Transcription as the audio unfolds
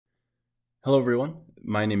Hello everyone,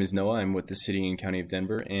 my name is Noah. I'm with the City and County of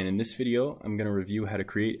Denver, and in this video I'm going to review how to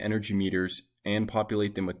create energy meters and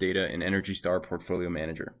populate them with data in Energy Star Portfolio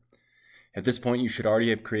Manager. At this point you should already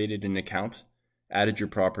have created an account, added your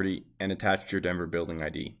property, and attached your Denver building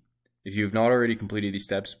ID. If you have not already completed these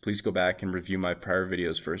steps, please go back and review my prior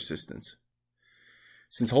videos for assistance.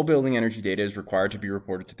 Since whole building energy data is required to be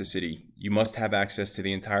reported to the city, you must have access to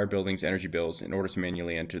the entire building's energy bills in order to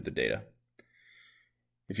manually enter the data.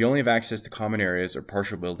 If you only have access to common areas or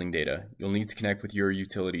partial building data, you'll need to connect with your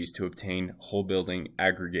utilities to obtain whole building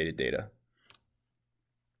aggregated data.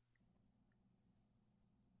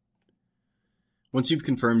 Once you've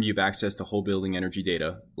confirmed you have access to whole building energy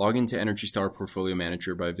data, log into Energy Star Portfolio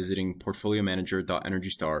Manager by visiting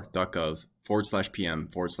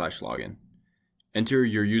portfoliomanager.energystar.gov/pm/login. Enter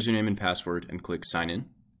your username and password and click Sign In.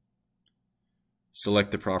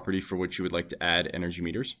 Select the property for which you would like to add energy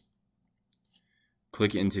meters.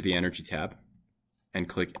 Click into the Energy tab and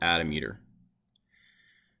click Add a Meter.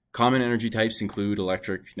 Common energy types include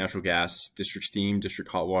electric, natural gas, district steam,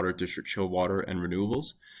 district hot water, district chilled water, and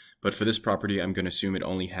renewables, but for this property I'm going to assume it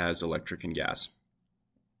only has electric and gas.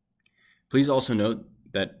 Please also note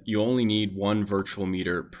that you only need one virtual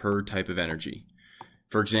meter per type of energy.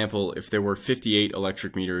 For example, if there were 58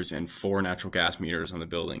 electric meters and 4 natural gas meters on the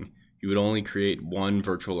building, you would only create one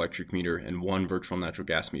virtual electric meter and one virtual natural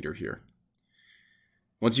gas meter here.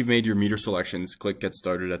 Once you've made your meter selections, click Get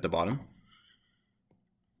Started at the bottom.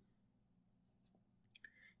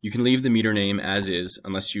 You can leave the meter name as is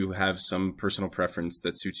unless you have some personal preference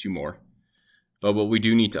that suits you more. But what we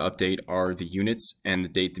do need to update are the units and the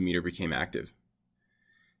date the meter became active.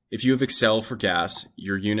 If you have Excel for gas,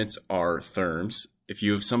 your units are therms. If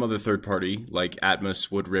you have some other third party like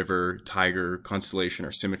Atmos, Wood River, Tiger, Constellation,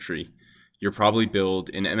 or Symmetry, you're probably billed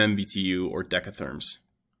in MMBTU or decatherms.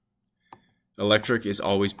 Electric is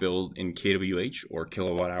always billed in kWh or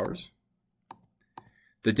kilowatt hours.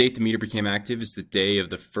 The date the meter became active is the day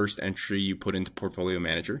of the first entry you put into Portfolio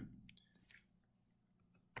Manager.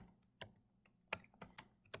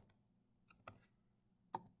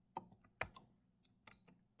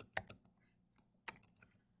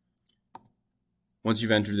 Once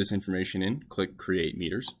you've entered this information in, click Create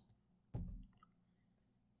Meters.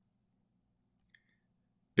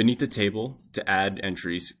 Beneath the table, to add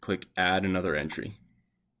entries, click Add Another Entry.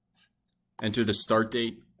 Enter the start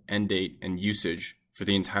date, end date, and usage for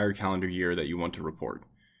the entire calendar year that you want to report.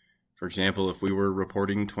 For example, if we were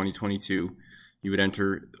reporting 2022, you would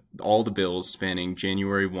enter all the bills spanning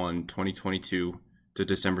January 1, 2022 to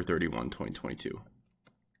December 31, 2022.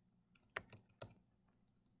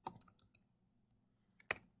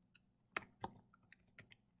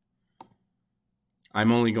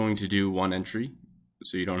 I'm only going to do one entry,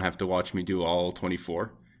 so you don't have to watch me do all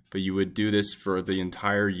 24, but you would do this for the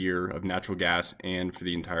entire year of natural gas and for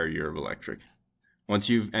the entire year of electric. Once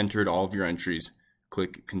you've entered all of your entries,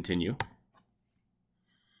 click Continue.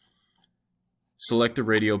 Select the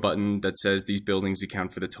radio button that says these buildings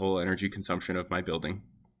account for the total energy consumption of my building,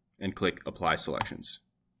 and click Apply Selections.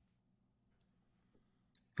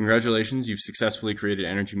 Congratulations, you've successfully created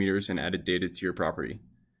energy meters and added data to your property.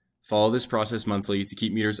 Follow this process monthly to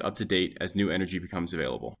keep meters up to date as new energy becomes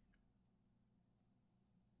available.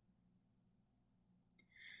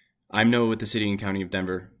 I'm Noah with the City and County of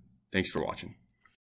Denver. Thanks for watching.